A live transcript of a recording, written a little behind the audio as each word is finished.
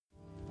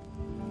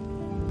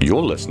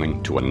You're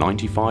listening to a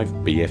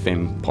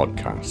 95BFM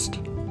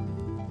podcast.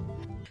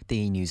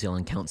 The New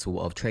Zealand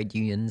Council of Trade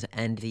Unions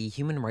and the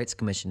Human Rights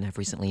Commission have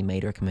recently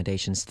made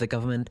recommendations to the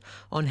government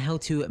on how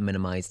to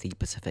minimise the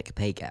Pacific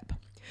pay gap.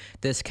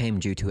 This came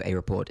due to a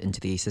report into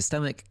the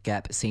systemic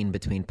gap seen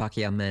between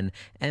pakeha men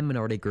and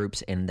minority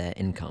groups in their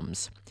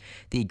incomes.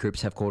 The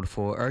groups have called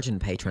for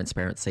urgent pay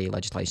transparency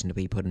legislation to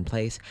be put in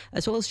place,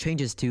 as well as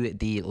changes to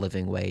the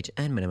living wage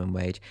and minimum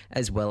wage,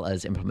 as well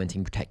as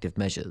implementing protective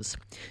measures.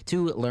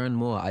 To learn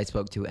more, I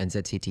spoke to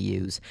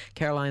NZCTU's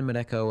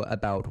Mareko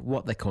about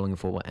what they're calling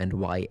for and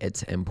why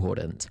it's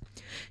important.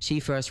 She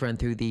first ran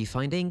through the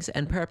findings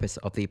and purpose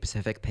of the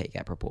Pacific Pay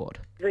Gap Report.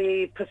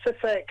 The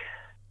Pacific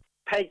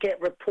Pay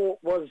Gap Report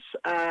was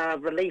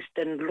released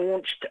and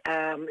launched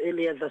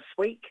earlier this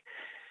week,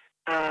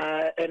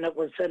 and it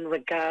was in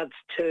regards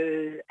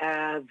to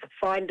the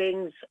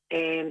findings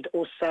and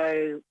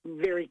also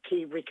very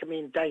key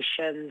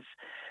recommendations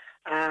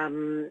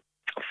from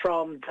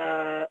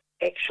the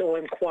actual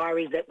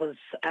inquiry that was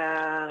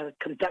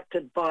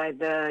conducted by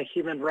the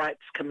Human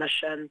Rights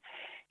Commission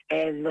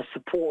and the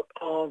support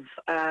of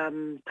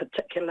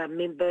particular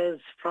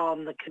members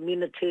from the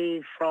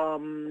community,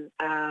 from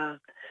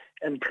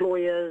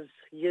employers,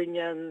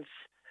 unions,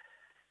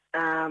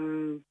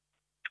 and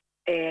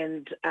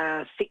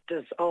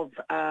sectors of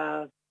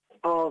the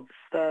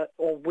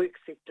work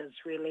sectors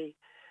really,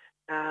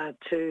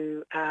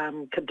 to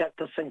conduct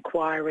this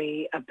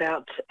inquiry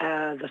about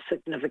the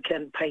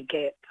significant pay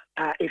gap,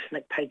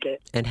 ethnic pay gap.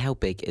 And how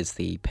big is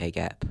the pay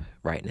gap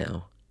right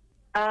now?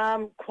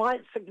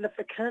 Quite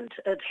significant.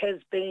 It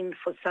has been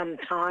for some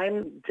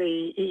time.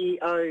 The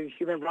EEO,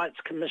 Human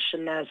Rights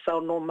Commissioner,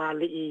 Saunoma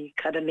Li'i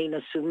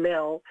Karanina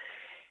Sumel,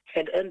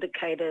 had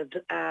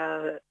indicated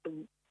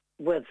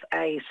with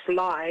a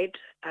slide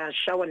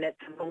shown at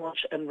the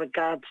launch in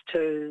regards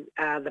to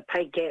the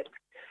pay gap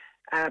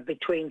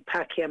between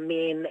pakeha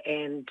men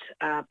and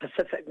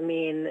Pacific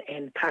men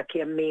and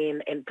pakeha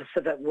men and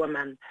Pacific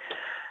women.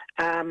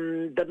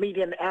 The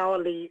median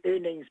hourly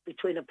earnings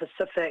between a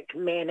Pacific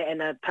man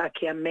and a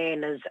pakeha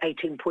man is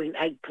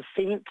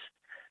 18.8%.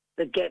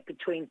 The gap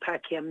between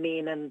pakeha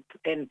men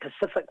and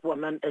Pacific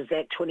women is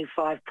at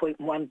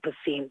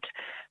 25.1%,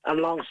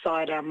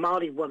 alongside our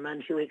Māori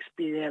women who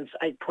experience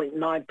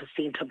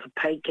 8.9% of the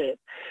pay gap.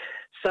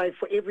 So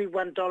for every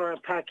 $1 a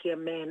pakeha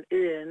man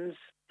earns,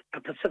 a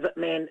Pacific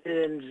man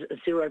earns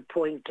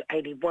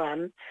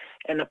 0.81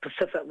 and a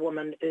Pacific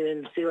woman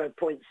earns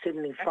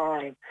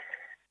 0.75.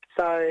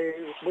 So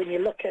when you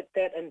look at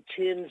that in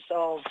terms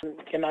of,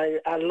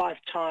 a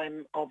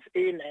lifetime of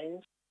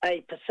earnings,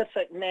 a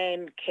Pacific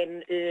man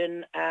can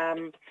earn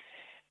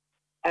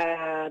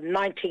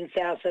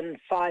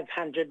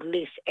 $19,500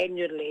 less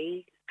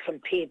annually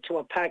compared to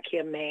a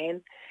pakeha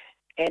man.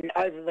 And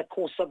over the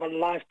course of a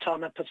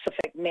lifetime, a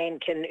Pacific man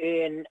can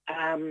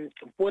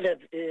would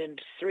have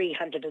earned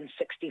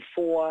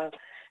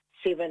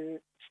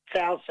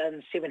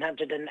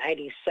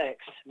 $364,786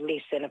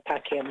 less than a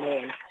pakeha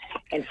man.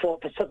 And for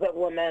Pacific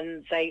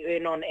women, they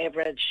earn on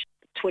average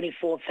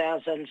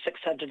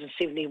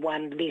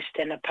 $24,671 less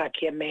than a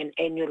pakeha man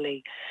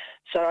annually.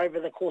 So over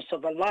the course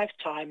of a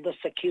lifetime,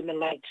 this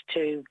accumulates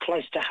to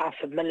close to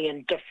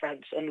 $500,000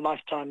 difference in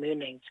lifetime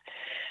earnings.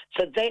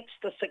 So that's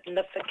the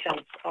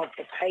significance of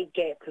the pay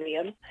gap,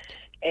 Liam,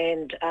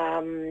 and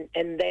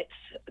that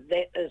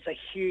is a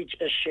huge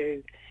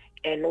issue,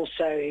 and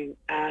also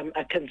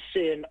a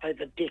concern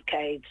over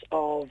decades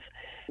of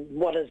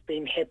what has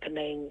been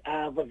happening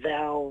with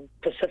our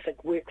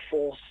Pacific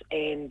workforce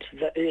and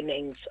the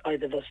earnings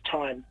over this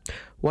time.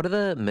 What are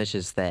the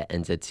measures that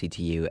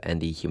NZCTU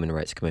and the Human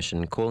Rights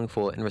Commission calling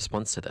for in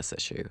response to this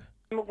issue?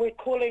 We're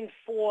calling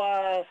for,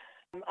 I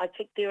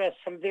think there are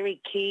some very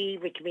key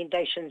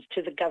recommendations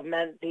to the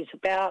government. There's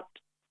about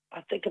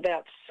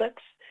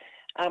six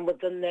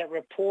within that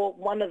report.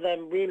 One of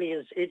them really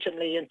is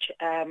urgently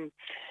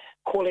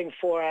calling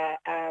for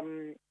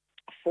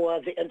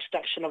the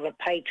introduction of a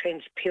pay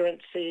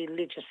transparency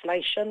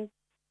legislation.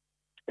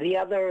 The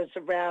other is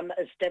around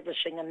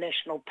establishing a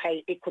national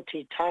pay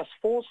equity task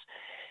force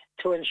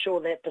to ensure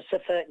that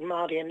Pacific,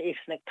 Māori and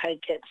ethnic pay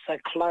gaps are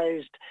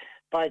closed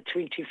by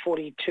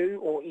 2042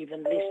 or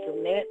even less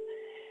than that.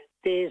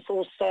 There's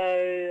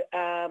also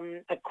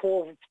a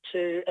call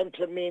to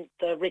implement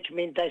the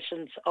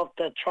recommendations of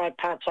the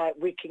tripartite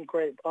working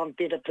group on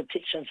better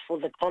protections for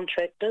the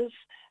contractors.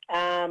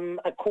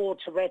 A call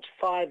to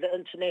ratify the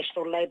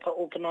International Labour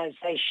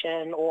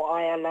Organization or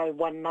ILO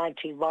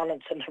 190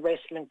 Violence and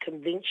Harassment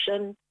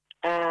Convention.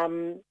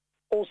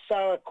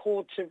 Also a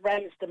call to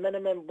raise the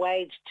minimum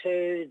wage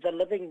to the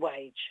living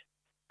wage,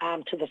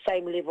 to the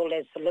same level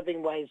as the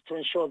living wage, to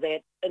ensure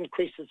that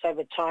increases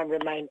over time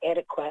remain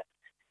adequate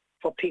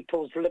for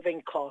people's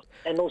living costs,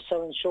 and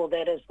also ensure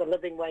that as the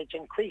living wage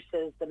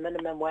increases, the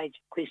minimum wage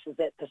increases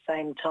at the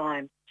same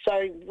time.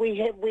 So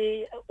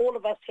all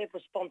of us have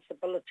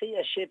responsibility,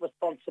 a shared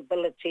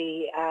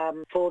responsibility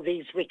for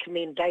these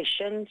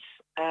recommendations,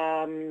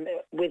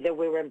 whether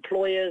we're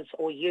employers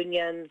or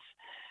unions,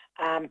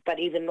 but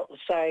even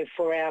so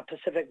for our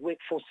Pacific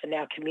workforce in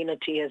our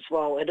community as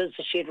well. It is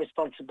a shared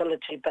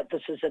responsibility, but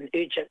this is an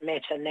urgent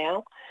matter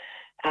now.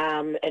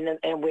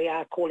 And we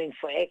are calling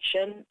for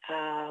action.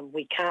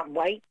 We can't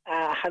wait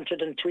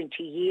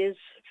 120 years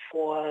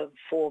for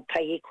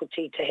pay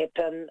equity to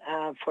happen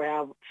for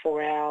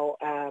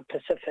our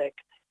Pacific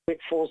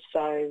workforce.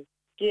 So,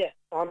 yeah,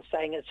 I'm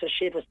saying it's a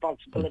shared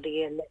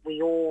responsibility and that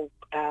we all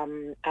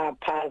are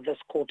part of this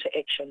call to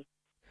action.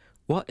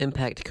 What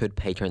impact could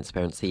pay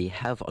transparency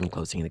have on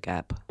closing the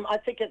gap? I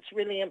think it's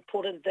really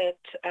important that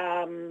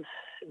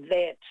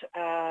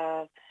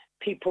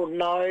people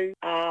know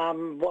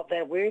what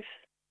they're worth,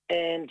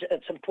 and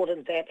it's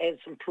important that as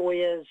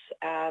employers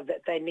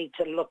that they need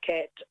to look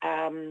at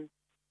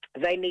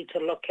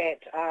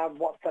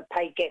what the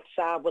pay gaps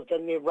are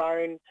within their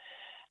own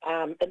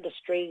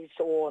industries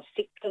or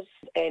sectors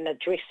and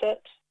address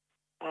it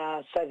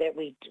so that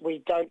we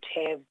don't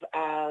have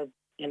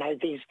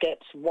these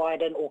gaps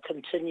widen or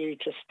continue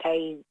to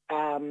stay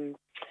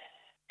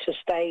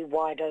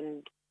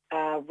widened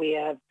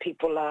where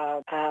people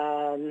are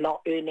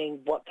not earning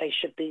what they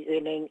should be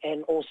earning,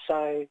 and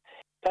also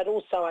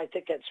I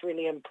think it's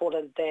really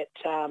important that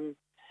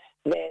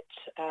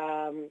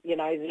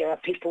there are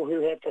people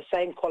who have the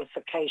same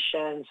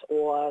qualifications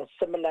or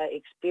similar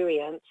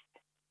experience,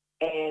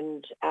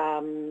 and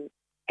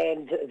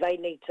they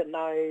need to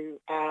know,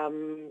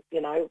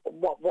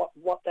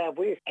 what they're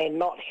worth, and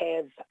not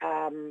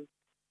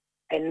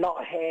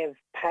have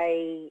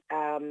pay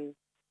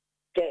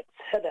gaps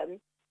hidden,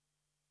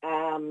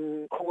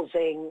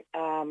 causing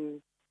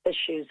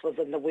issues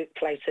within the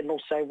workplace and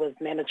also with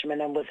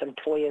management and with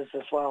employers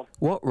as well.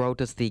 What role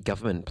does the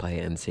government play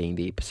in seeing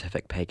the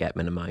Pacific pay gap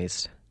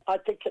minimised? I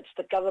think it's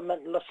the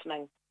government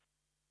listening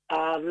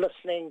to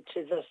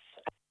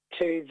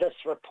this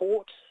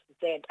report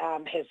that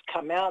has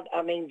come out.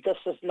 I mean, this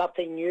is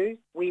nothing new.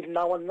 We've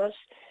known this.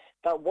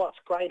 But what's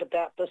great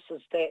about this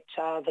is that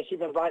the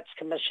Human Rights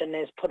Commission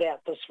has put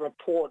out this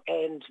report,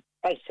 and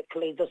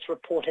basically this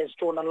report has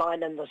drawn a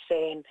line in the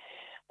sand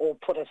or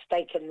put a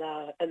stake in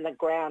the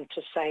ground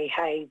to say,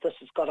 hey, this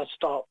has got to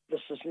stop.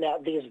 This is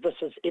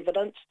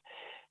evidence.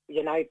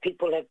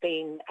 People have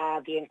been,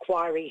 the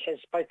inquiry has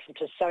spoken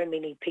to so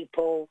many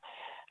people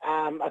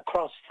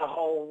across the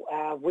whole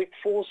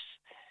workforce,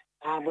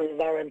 whether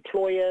they're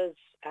employers,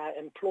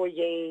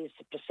 employees,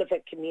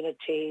 Pacific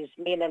communities,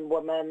 men and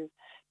women,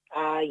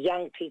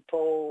 young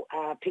people,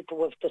 people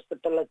with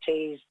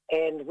disabilities,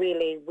 and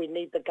really we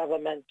need the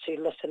government to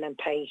listen and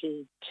pay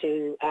heed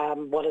to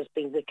what has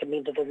been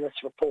recommended in this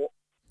report.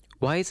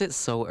 Why is it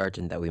so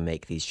urgent that we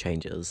make these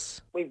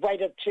changes? We've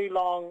waited too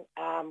long.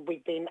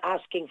 We've been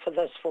asking for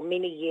this for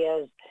many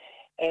years,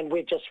 and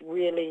we're just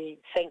really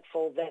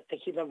thankful that the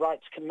Human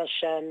Rights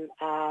Commission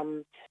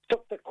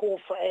took the call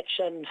for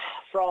action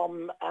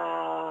from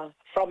our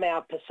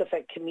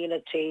Pacific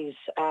communities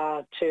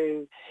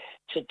to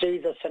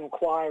do this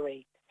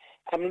inquiry.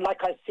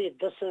 Like I said,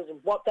 this is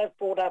what they've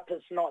brought up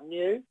is not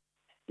new,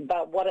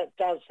 but what it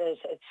does is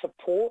it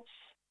supports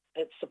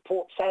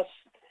us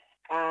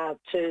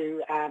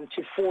to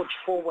forge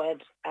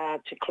forward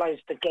to close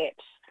the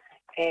gaps,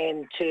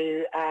 and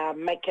to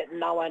make it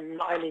known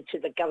not only to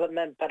the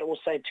government but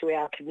also to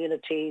our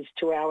communities,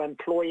 to our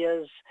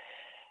employers,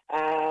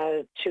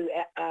 and to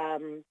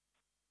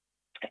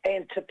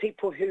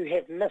people who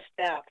have missed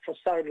out for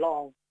so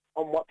long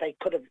on what they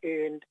could have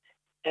earned,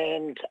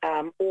 and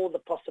all the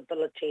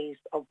possibilities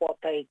of what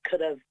they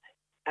could have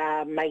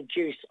made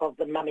use of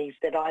the monies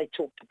that I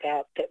talked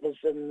about that was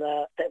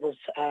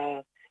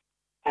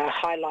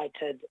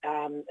highlighted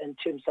in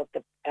terms of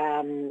the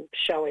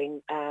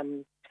showing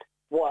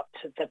what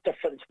the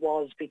difference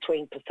was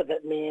between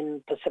Pacific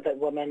men, Pacific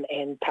women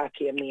and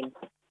Pakeha men.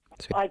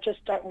 I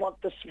just don't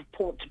want this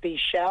report to be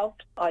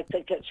shelved. I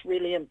think it's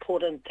really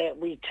important that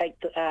we take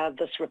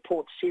this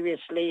report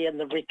seriously and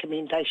the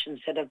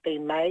recommendations that have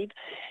been made,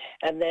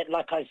 and that,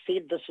 like I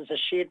said, this is a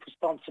shared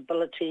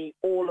responsibility.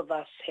 All of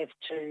us have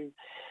to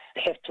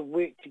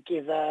work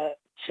together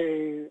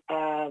to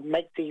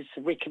make these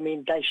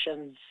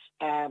recommendations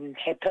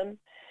happen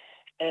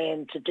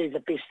and to do the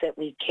best that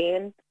we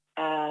can.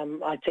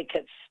 I think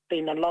it's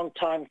been a long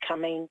time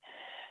coming.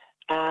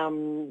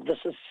 This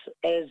is,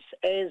 as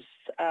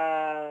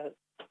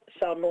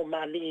Sauno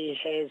Mali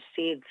has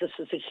said, this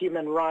is a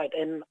human right,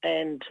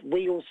 and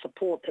we all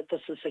support that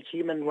this is a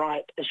human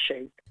right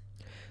issue.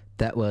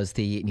 That was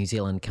the New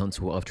Zealand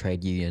Council of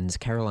Trade Unions,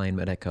 Caroline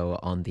Mareko,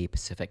 on the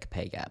Pacific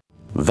pay gap.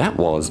 That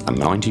was a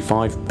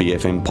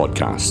 95BFM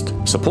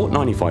podcast. Support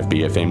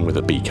 95BFM with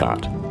a B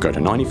card. Go to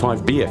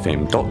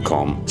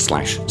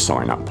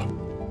 95bfm.com/sign up.